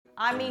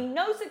I mean,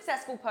 no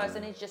successful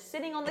person is just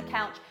sitting on the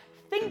couch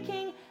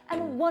thinking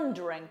and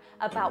wondering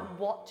about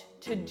what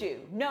to do.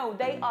 No,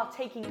 they are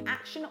taking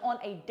action on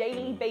a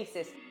daily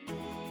basis.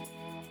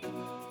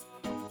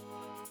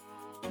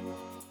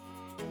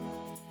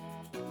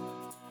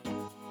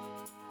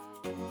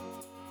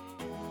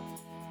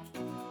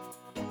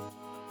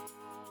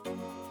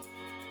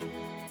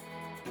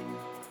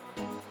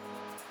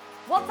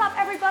 What's up,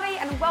 everybody,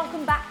 and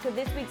welcome back to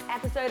this week's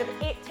episode of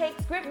It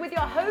Takes Grit with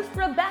your host,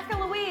 Rebecca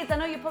Louise. I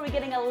know you're probably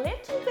getting a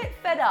little bit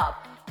fed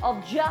up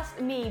of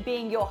just me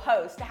being your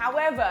host.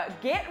 However,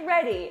 get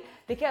ready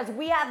because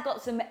we have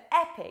got some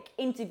epic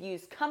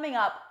interviews coming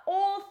up,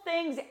 all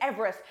things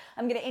Everest.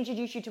 I'm going to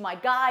introduce you to my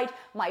guide,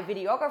 my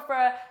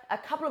videographer, a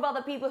couple of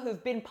other people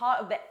who've been part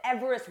of the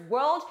Everest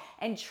world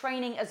and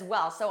training as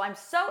well. So I'm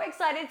so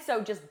excited,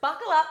 so just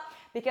buckle up,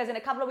 because in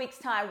a couple of weeks'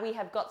 time, we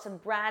have got some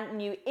brand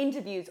new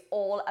interviews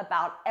all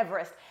about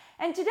Everest.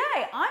 And today,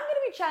 I'm going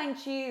to be chatting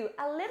to you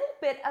a little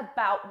bit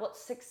about what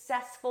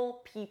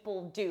successful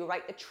people do,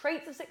 right? The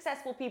traits of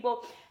successful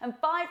people and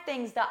 5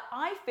 things that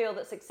I feel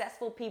that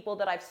successful people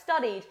that I've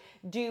studied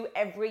do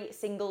every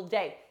single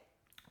day.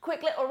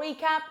 Quick little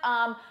recap,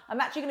 I'm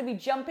actually going to be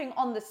jumping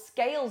on the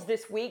scales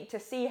this week to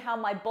see how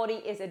my body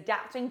is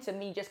adapting to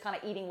me just kind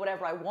of eating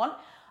whatever I want.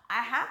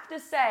 I have to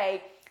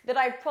say that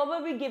I've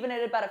probably given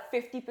it about a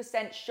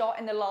 50% shot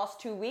in the last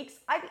 2 weeks.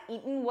 I've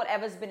eaten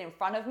whatever's been in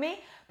front of me,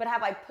 but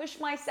have I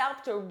pushed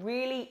myself to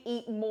really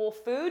eat more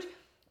food?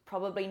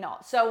 Probably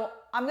not. So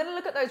I'm gonna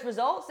look at those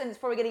results, and it's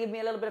probably gonna give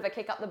me a little bit of a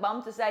kick up the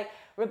bum to say,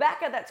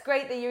 Rebecca, that's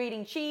great that you're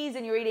eating cheese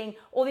and you're eating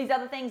all these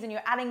other things and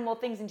you're adding more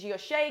things into your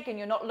shake and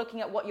you're not looking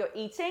at what you're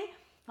eating.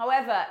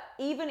 However,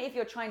 even if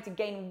you're trying to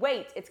gain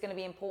weight, it's gonna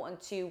be important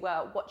to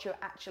what you're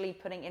actually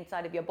putting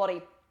inside of your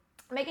body,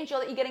 making sure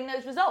that you're getting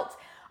those results.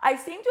 I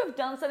seem to have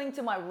done something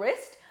to my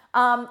wrist.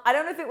 I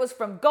don't know if it was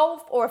from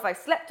golf or if I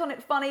slept on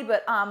it funny,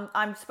 but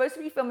I'm supposed to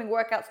be filming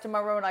workouts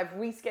tomorrow and I've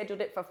rescheduled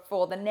it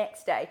for the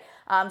next day.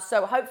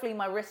 So hopefully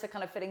my wrists are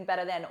kind of fitting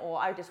better then, or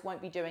I just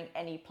won't be doing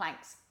any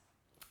planks.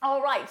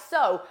 All right,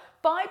 so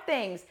 5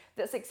 things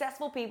that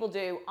successful people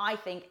do, I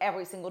think,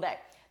 every single day.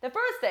 The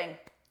first thing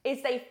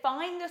is they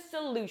find the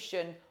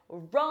solution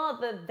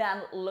rather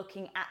than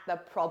looking at the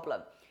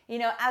problem. You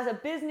know, as a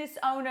business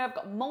owner, I've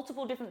got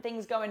multiple different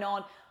things going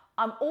on.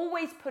 I'm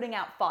always putting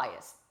out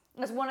fires.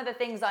 That's one of the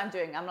things I'm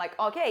doing. I'm like,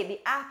 okay, the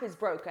app is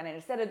broken. And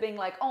instead of being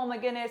like, oh my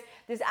goodness,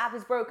 this app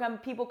is broken,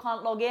 people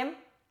can't log in,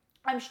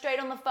 I'm straight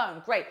on the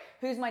phone. Great.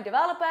 Who's my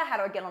developer? How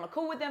do I get on a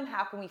call with them?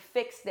 How can we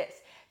fix this?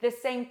 The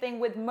same thing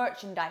with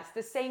merchandise.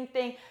 The same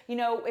thing, you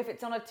know, if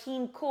it's on a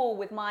team call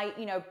with my,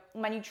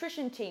 my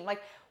nutrition team,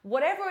 like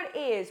whatever it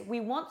is, we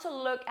want to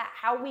look at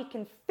how we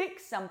can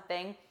fix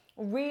something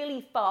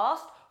really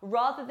fast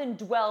rather than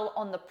dwell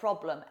on the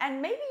problem.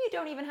 And maybe you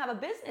don't even have a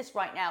business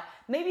right now.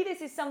 Maybe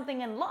this is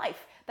something in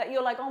life that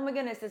you're like, oh my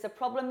goodness, there's a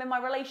problem in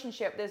my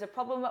relationship, there's a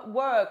problem at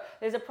work,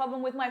 there's a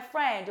problem with my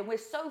friend, and we're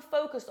so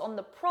focused on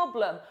the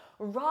problem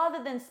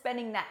rather than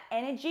spending that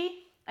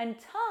energy and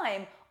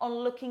time on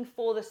looking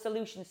for the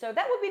solution. So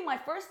that would be my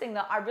first thing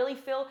that I really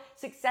feel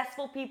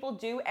successful people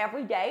do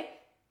every day.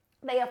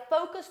 They are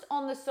focused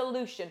on the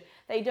solution.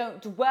 They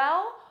don't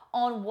dwell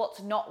on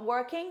what's not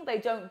working. They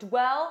don't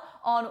dwell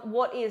on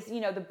what is,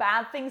 the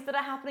bad things that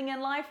are happening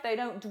in life. They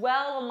don't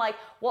dwell on like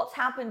what's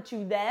happened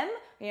to them.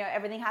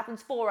 Everything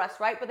happens for us,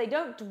 right? But they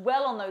don't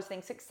dwell on those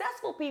things.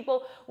 Successful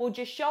people will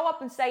just show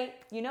up and say,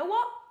 you know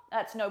what?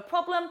 That's no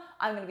problem.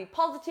 I'm going to be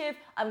positive.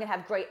 I'm going to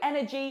have great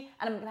energy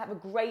and I'm going to have a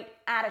great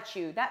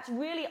attitude. That's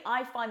really,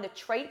 I find, the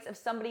traits of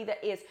somebody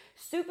that is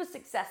super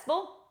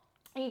successful.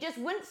 And you just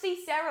wouldn't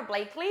see Sara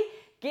Blakely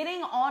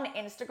getting on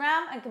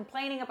Instagram and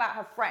complaining about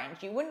her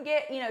friends. You wouldn't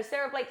get,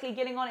 Sara Blakely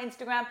getting on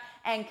Instagram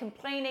and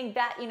complaining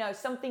that,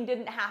 something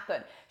didn't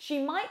happen.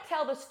 She might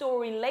tell the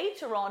story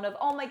later on of,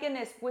 oh my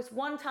goodness, was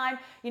one time,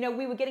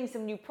 we were getting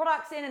some new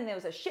products in and there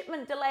was a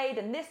shipment delayed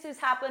and this has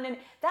happened. And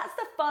that's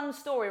the fun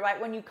story, right?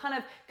 When you kind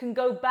of can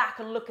go back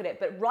and look at it.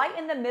 But right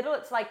in the middle,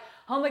 it's like,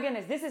 oh my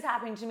goodness, this is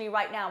happening to me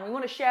right now. And we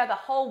want to share the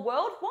whole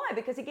world. Why?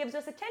 Because it gives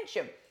us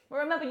attention. Well,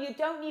 remember, you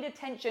don't need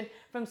attention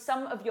from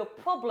some of your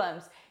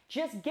problems.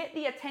 Just get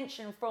the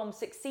attention from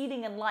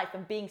succeeding in life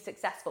and being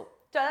successful.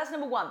 So that's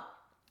number 1,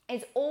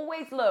 is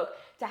always look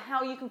to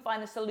how you can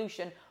find the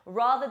solution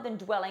rather than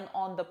dwelling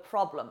on the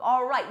problem.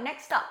 All right,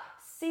 next up,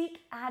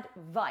 seek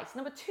advice.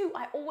 Number 2,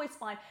 I always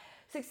find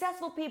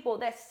successful people,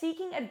 they're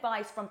seeking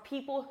advice from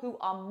people who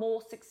are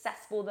more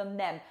successful than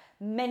them,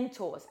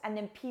 mentors, and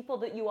then people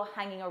that you are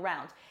hanging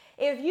around.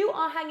 If you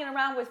are hanging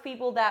around with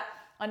people that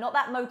are not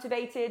that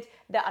motivated,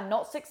 that are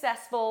not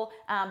successful,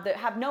 that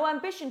have no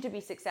ambition to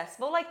be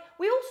successful. Like,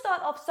 we all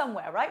start off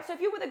somewhere, right? So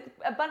if you're with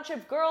a bunch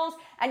of girls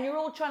and you're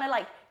all trying to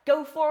like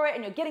go for it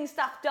and you're getting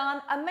stuff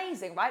done,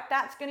 amazing, right?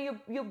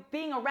 You're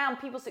being around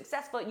people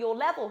successful at your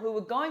level who are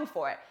going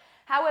for it.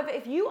 However,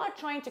 if you are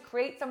trying to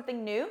create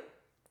something new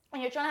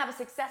and you're trying to have a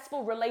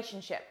successful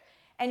relationship,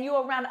 and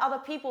you're around other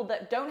people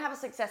that don't have a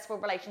successful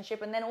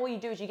relationship, and then all you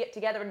do is you get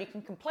together and you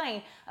can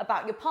complain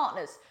about your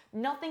partners,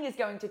 nothing is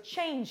going to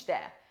change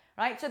there.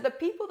 right? So the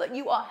people that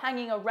you are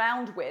hanging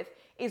around with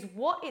is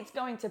what it's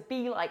going to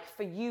be like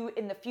for you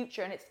in the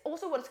future. And it's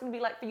also what it's going to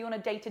be like for you on a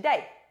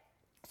day-to-day.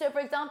 So for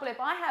example, if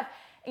I have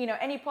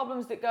any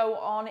problems that go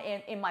on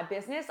in my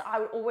business, I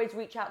would always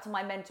reach out to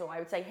my mentor. I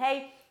would say,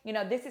 hey,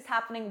 this is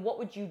happening. What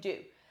would you do?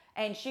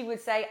 And she would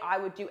say, I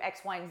would do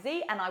X, Y, and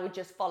Z, and I would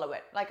just follow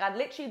it. Like I'd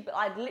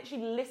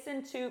literally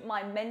listen to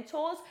my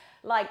mentors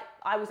like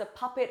I was a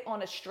puppet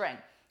on a string.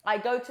 I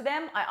go to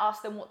them, I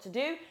ask them what to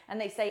do, and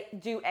they say,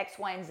 do X,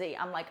 Y, and Z.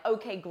 I'm like,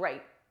 okay,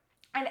 great.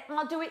 And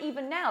I'll do it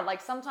even now.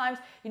 Like sometimes,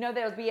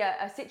 there'll be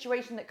a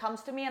situation that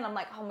comes to me and I'm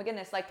like, oh my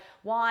goodness, like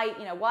why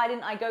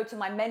didn't I go to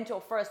my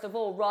mentor first of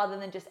all rather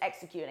than just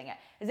executing it?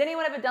 Has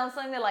anyone ever done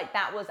something that like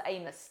that was a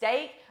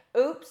mistake?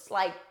 Oops,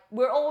 like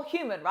we're all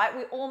human, right?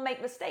 We all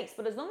make mistakes,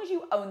 but as long as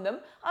you own them,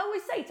 I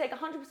always say take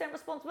 100%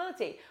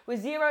 responsibility with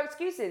zero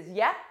excuses.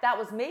 Yep, that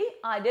was me.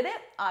 I did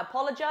it. I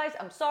apologize.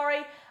 I'm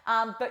sorry.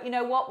 But you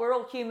know what? We're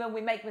all human.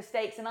 We make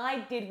mistakes and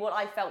I did what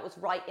I felt was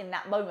right in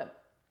that moment.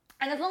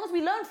 And as long as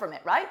we learn from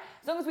it, right?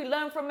 As long as we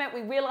learn from it,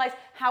 we realize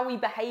how we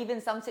behave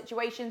in some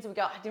situations. We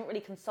go, I didn't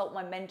really consult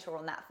my mentor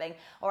on that thing,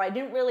 or I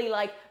didn't really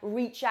like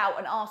reach out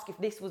and ask if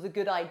this was a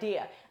good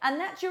idea. And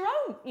that's your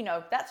own,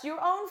 that's your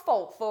own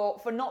fault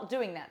for not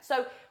doing that.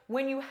 So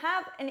when you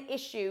have an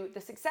issue, the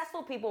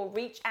successful people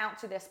reach out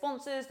to their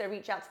sponsors, they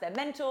reach out to their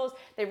mentors,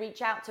 they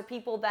reach out to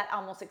people that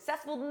are more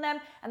successful than them,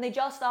 and they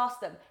just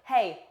ask them,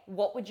 hey,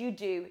 what would you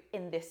do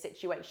in this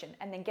situation?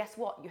 And then guess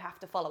what? You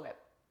have to follow it.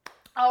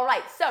 All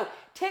right, so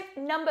tip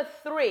number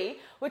 3,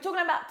 we're talking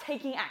about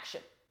taking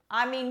action.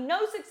 I mean,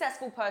 no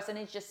successful person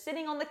is just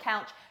sitting on the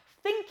couch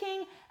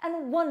thinking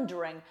and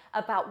wondering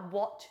about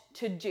what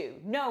to do.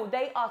 No,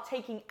 they are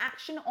taking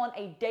action on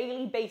a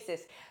daily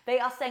basis. They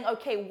are saying,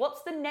 okay,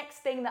 what's the next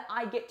thing that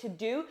I get to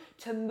do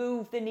to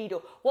move the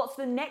needle? What's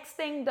the next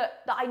thing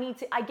that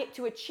I get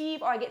to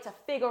achieve or I get to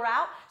figure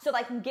out so that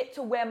I can get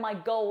to where my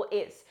goal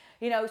is?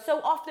 So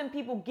often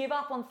people give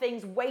up on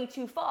things way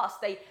too fast.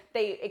 They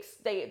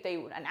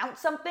announce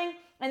something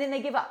and then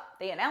they give up.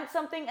 They announce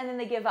something and then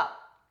they give up.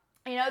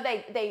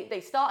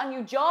 They start a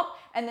new job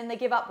and then they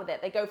give up with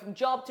it. They go from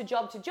job to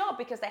job to job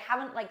because they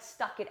haven't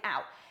stuck it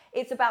out.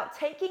 It's about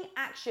taking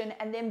action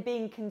and then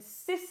being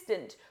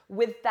consistent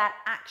with that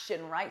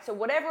action, right? So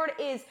whatever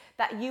it is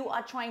that you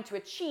are trying to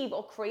achieve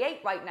or create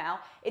right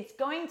now, it's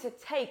going to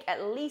take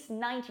at least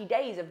 90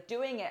 days of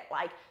doing it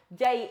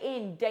day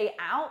in, day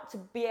out to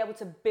be able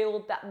to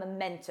build that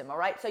momentum, all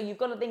right? So you've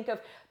got to think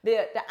of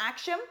the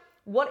action,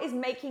 what is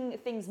making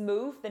things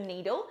move the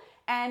needle,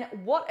 and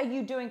what are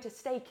you doing to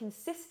stay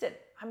consistent?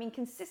 I mean,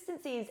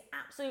 consistency is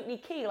absolutely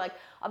key.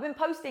 I've been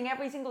posting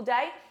every single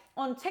day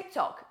on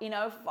TikTok.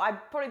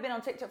 I've probably been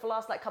on TikTok for the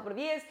last couple of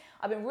years.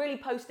 I've been really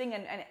posting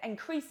and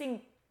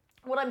increasing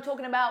what I'm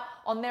talking about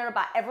on there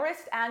about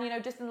Everest.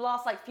 And, just in the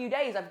last few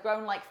days, I've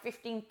grown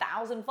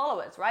 15,000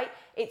 followers, right?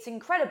 It's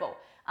incredible.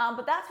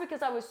 But that's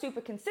because I was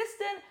super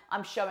consistent.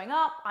 I'm showing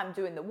up, I'm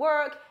doing the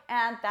work,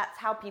 and that's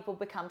how people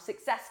become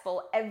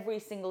successful every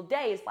single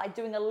day, is by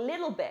doing a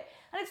little bit.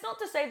 And it's not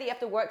to say that you have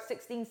to work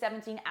 16,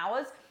 17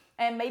 hours.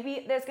 And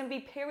maybe there's going to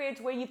be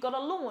periods where you've got to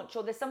launch,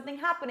 or there's something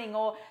happening,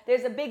 or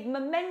there's a big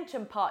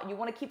momentum part. You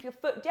want to keep your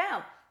foot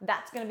down.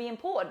 That's going to be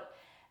important.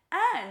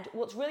 And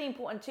what's really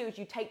important too is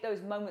you take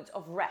those moments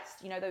of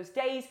rest, those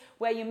days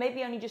where you're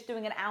maybe only just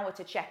doing an hour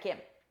to check in.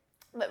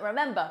 But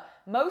remember,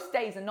 most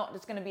days are not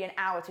just going to be an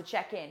hour to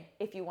check in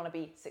if you want to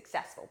be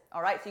successful.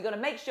 All right. So you've got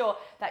to make sure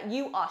that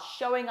you are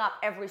showing up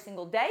every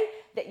single day,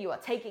 that you are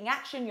taking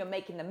action, you're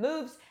making the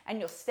moves, and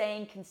you're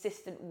staying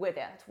consistent with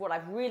it. That's what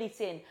I've really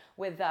seen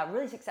with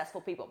really successful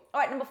people. All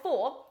right. Number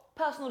 4,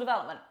 personal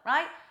development,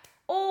 right?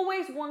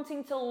 Always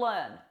wanting to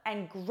learn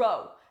and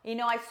grow.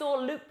 I saw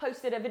Luke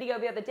posted a video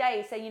the other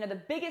day saying,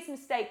 the biggest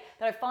mistake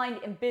that I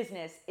find in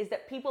business is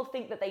that people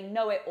think that they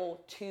know it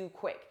all too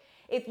quick.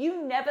 If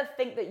you never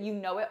think that you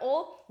know it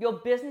all, your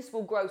business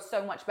will grow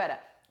so much better.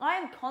 I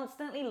am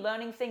constantly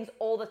learning things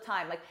all the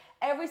time.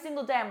 Every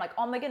single day, I'm like,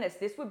 oh my goodness,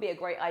 this would be a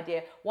great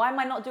idea. Why am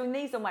I not doing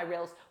these on my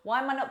reels? Why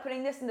am I not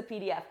putting this in the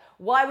PDF?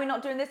 Why are we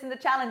not doing this in the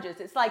challenges?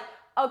 It's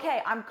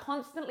okay, I'm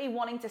constantly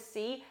wanting to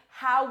see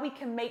how we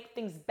can make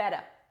things better.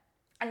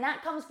 And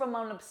that comes from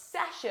an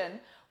obsession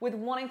with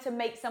wanting to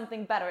make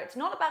something better. It's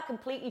not about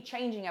completely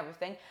changing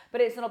everything, but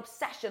it's an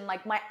obsession,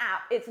 like my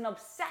app. It's an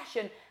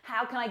obsession.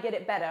 How can I get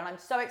it better? And I'm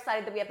so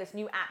excited that we have this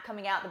new app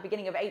coming out at the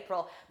beginning of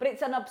April, but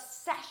it's an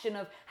obsession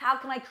of how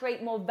can I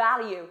create more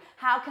value?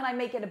 How can I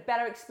make it a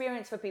better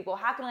experience for people?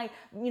 How can I,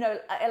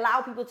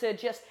 allow people to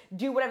just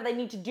do whatever they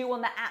need to do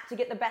on the app to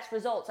get the best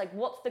results?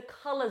 What's the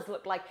colors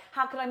look like?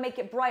 How can I make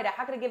it brighter?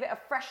 How can I give it a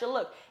fresher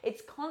look?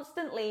 It's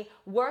constantly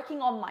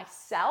working on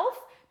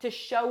myself to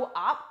show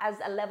up as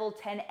a level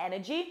 10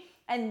 energy,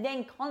 and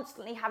then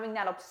constantly having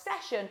that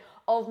obsession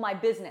of my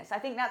business. I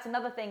think that's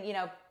another thing,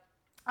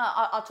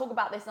 I'll talk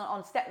about this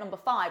on step number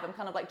 5. I'm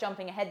kind of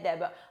jumping ahead there,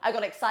 but I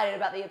got excited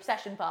about the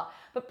obsession part.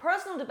 But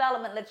personal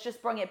development, let's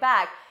just bring it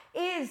back,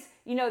 is,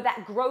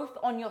 that growth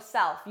on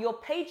yourself. Your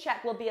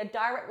paycheck will be a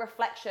direct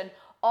reflection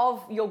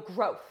of your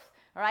growth.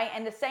 All right,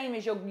 and the same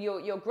as your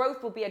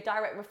growth will be a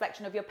direct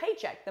reflection of your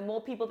paycheck. The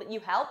more people that you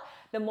help,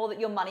 the more that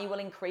your money will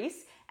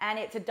increase, and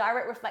it's a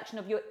direct reflection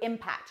of your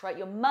impact, right?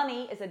 Your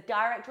money is a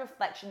direct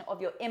reflection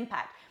of your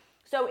impact.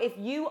 So if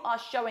you are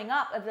showing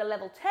up as a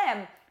level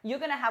 10, you're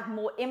going to have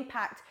more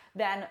impact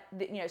than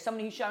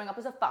somebody who's showing up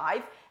as a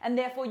 5, and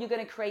therefore you're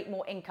going to create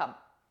more income.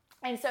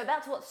 And so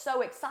that's what's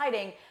so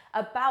exciting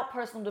about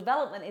personal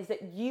development, is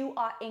that you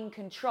are in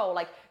control.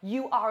 Like,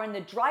 you are in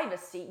the driver's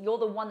seat. You're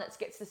the one that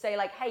gets to say,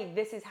 like, hey,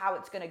 this is how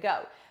it's going to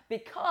go,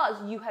 because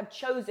you have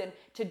chosen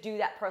to do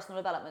that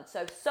personal development.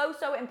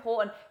 So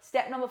important.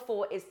 Step number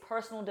 4 is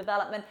personal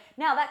development.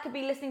 Now, that could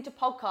be listening to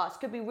podcasts,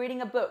 could be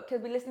reading a book,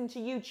 could be listening to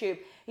YouTube,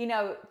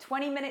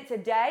 20 minutes a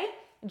day,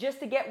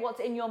 just to get what's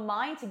in your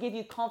mind, to give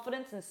you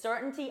confidence and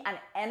certainty and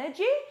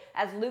energy,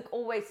 as Luke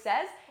always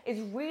says, is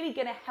really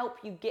going to help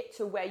you get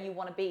to where you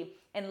want to be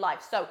in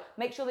life. So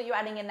make sure that you're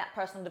adding in that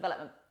personal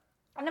development.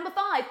 And number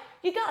 5,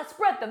 you got to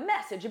spread the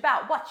message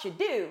about what you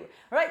do,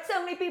 right?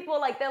 So many people,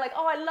 they're like,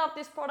 oh, I love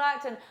this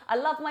product and I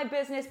love my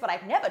business, but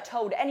I've never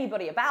told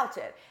anybody about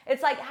it.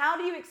 It's like, how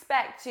do you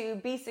expect to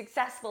be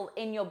successful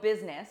in your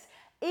business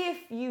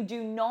if you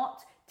do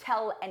not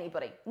tell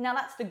anybody? Now,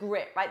 that's the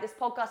grit, right? This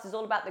podcast is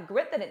all about the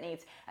grit that it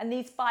needs. And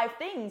these 5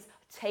 things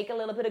take a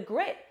little bit of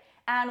grit.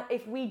 And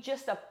if we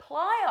just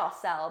apply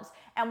ourselves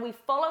and we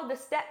follow the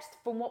steps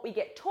from what we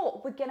get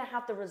taught, we're going to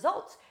have the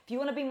results. If you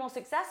want to be more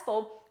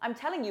successful, I'm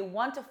telling you,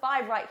 1 to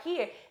 5 right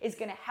here is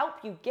going to help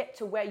you get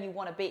to where you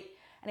want to be.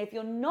 And if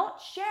you're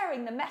not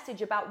sharing the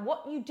message about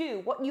what you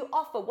do, what you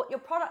offer, what your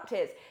product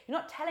is, you're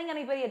not telling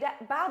anybody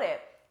about it,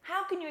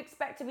 how can you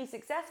expect to be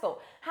successful?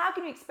 How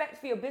can you expect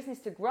for your business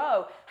to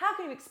grow? How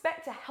can you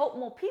expect to help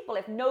more people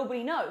if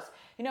nobody knows?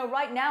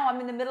 Right now I'm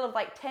in the middle of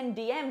 10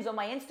 DMs on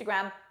my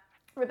Instagram,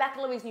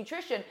 Rebecca Louise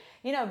Nutrition,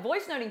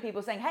 voice noting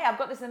people saying, hey, I've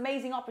got this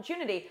amazing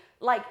opportunity.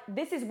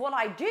 This is what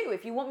I do.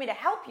 If you want me to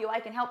help you, I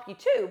can help you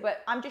too.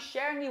 But I'm just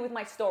sharing you with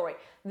my story.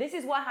 This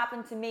is what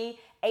happened to me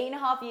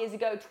 8.5 years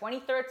ago,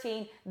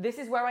 2013. This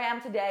is where I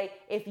am today.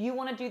 If you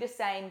want to do the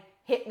same,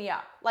 hit me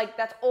up.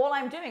 That's all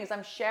I'm doing, is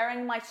I'm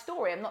sharing my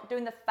story. I'm not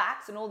doing the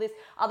facts and all these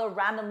other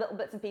random little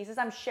bits and pieces.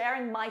 I'm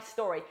sharing my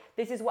story.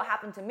 This is what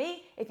happened to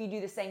me. If you do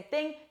the same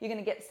thing, you're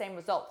going to get the same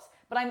results.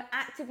 But I'm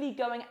actively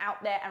going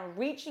out there and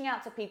reaching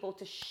out to people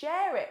to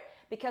share it,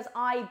 because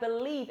I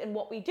believe in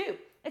what we do.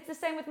 It's the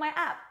same with my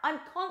app. I'm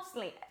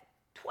constantly,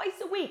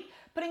 twice a week,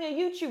 putting a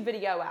YouTube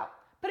video out.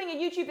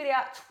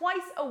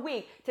 Twice a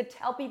week to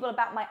tell people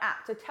about my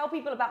app, to tell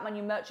people about my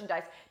new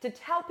merchandise, to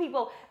tell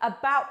people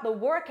about the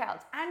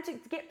workouts, and to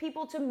get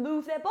people to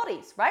move their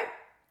bodies, right?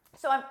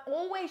 So I'm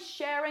always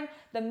sharing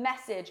the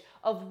message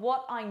of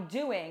what I'm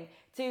doing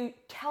to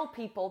tell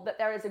people that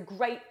there is a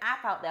great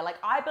app out there.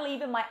 I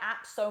believe in my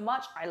app so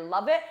much. I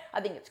love it.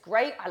 I think it's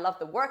great. I love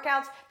the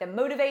workouts. They're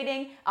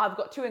motivating. I've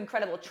got 2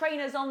 incredible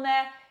trainers on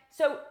there.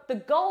 So the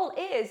goal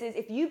is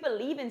if you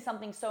believe in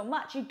something so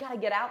much, you got to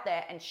get out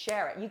there and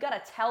share it. You got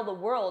to tell the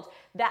world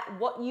that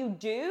what you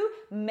do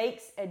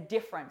makes a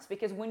difference.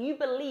 Because when you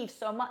believe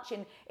so much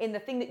in the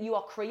thing that you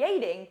are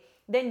creating,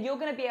 then you're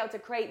going to be able to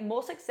create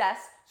more success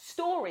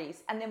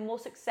stories and then more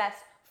success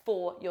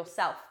for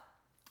yourself.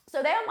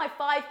 So there are my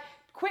 5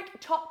 quick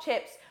top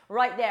tips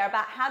right there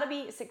about how to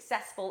be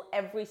successful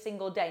every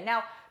single day.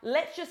 Now,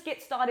 let's just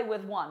get started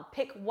with 1.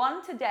 Pick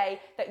 1 today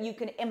that you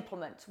can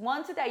implement.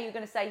 1 today you're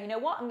going to say, you know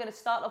what, I'm going to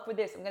start off with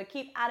this. I'm going to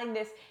keep adding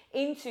this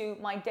into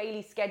my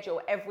daily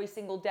schedule every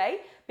single day,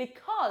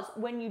 because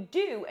when you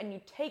do and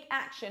you take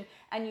action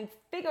and you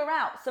figure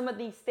out some of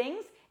these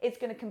things, it's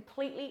going to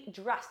completely,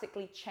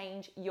 drastically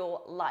change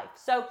your life.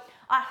 So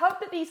I hope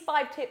that these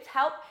 5 tips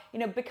help.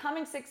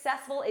 Becoming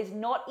successful is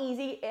not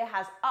easy. It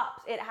has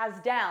ups, it has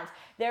downs.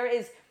 There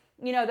is,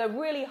 the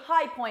really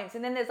high points,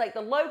 and then there's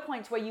the low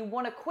points where you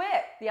want to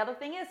quit. The other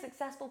thing is,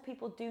 successful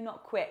people do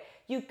not quit.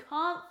 You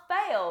can't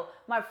fail,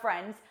 my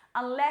friends,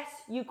 unless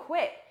you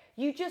quit.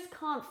 You just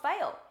can't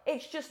fail.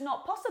 It's just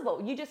not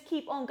possible. You just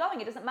keep on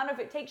going. It doesn't matter if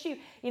it takes you,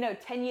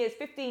 10 years,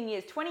 15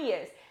 years, 20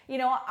 years.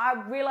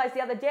 I realized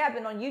the other day I've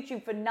been on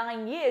YouTube for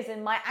 9 years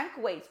and my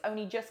ankle weights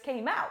only just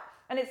came out.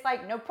 And it's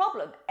no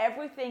problem.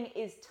 Everything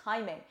is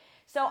timing.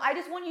 So I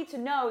just want you to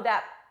know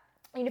that,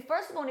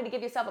 first of all, you need to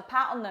give yourself a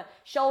pat on the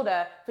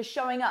shoulder for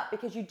showing up,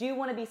 because you do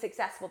want to be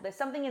successful. There's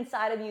something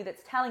inside of you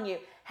that's telling you,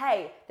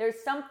 hey,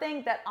 there's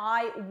something that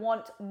I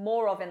want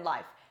more of in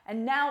life.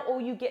 And now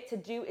all you get to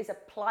do is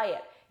apply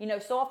it.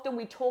 So often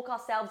we talk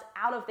ourselves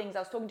out of things. I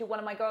was talking to one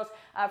of my girls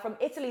from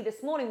Italy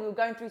this morning. We were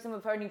going through some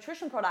of her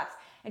nutrition products,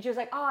 and she was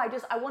like, oh,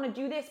 I want to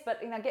do this, but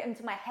I get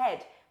into my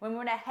head. When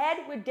we're in our head,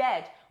 we're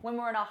dead. When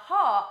we're in our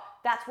heart,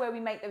 that's where we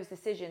make those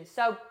decisions.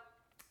 So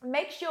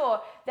make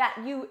sure that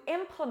you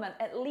implement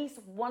at least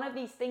one of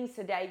these things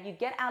today. You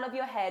get out of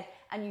your head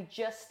and you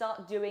just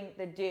start doing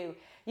the do.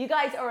 You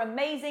guys are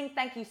amazing.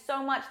 Thank you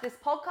so much. This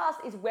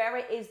podcast is where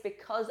it is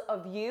because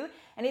of you.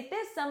 And if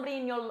there's somebody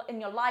in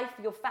your life,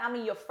 your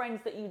family, your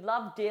friends that you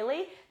love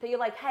dearly, that you're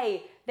like,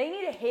 hey, they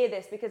need to hear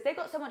this because they've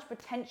got so much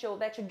potential.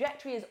 Their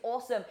trajectory is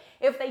awesome.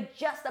 If they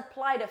just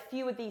applied a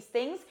few of these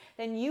things,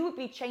 then you would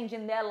be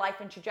changing their life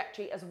and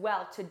trajectory as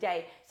well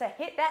today. So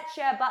hit that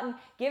share button,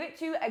 give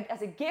it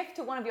as a gift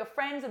to one of your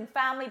friends and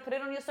family, put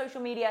it on your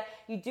social media.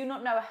 You do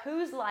not know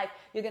whose life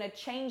you're going to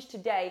change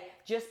today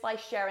just by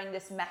sharing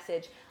this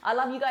message. I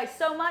love you guys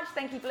so much.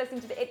 Thank you for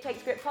listening to the It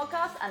Takes Grit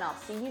podcast, and I'll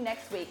see you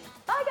next week.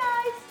 Bye,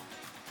 guys.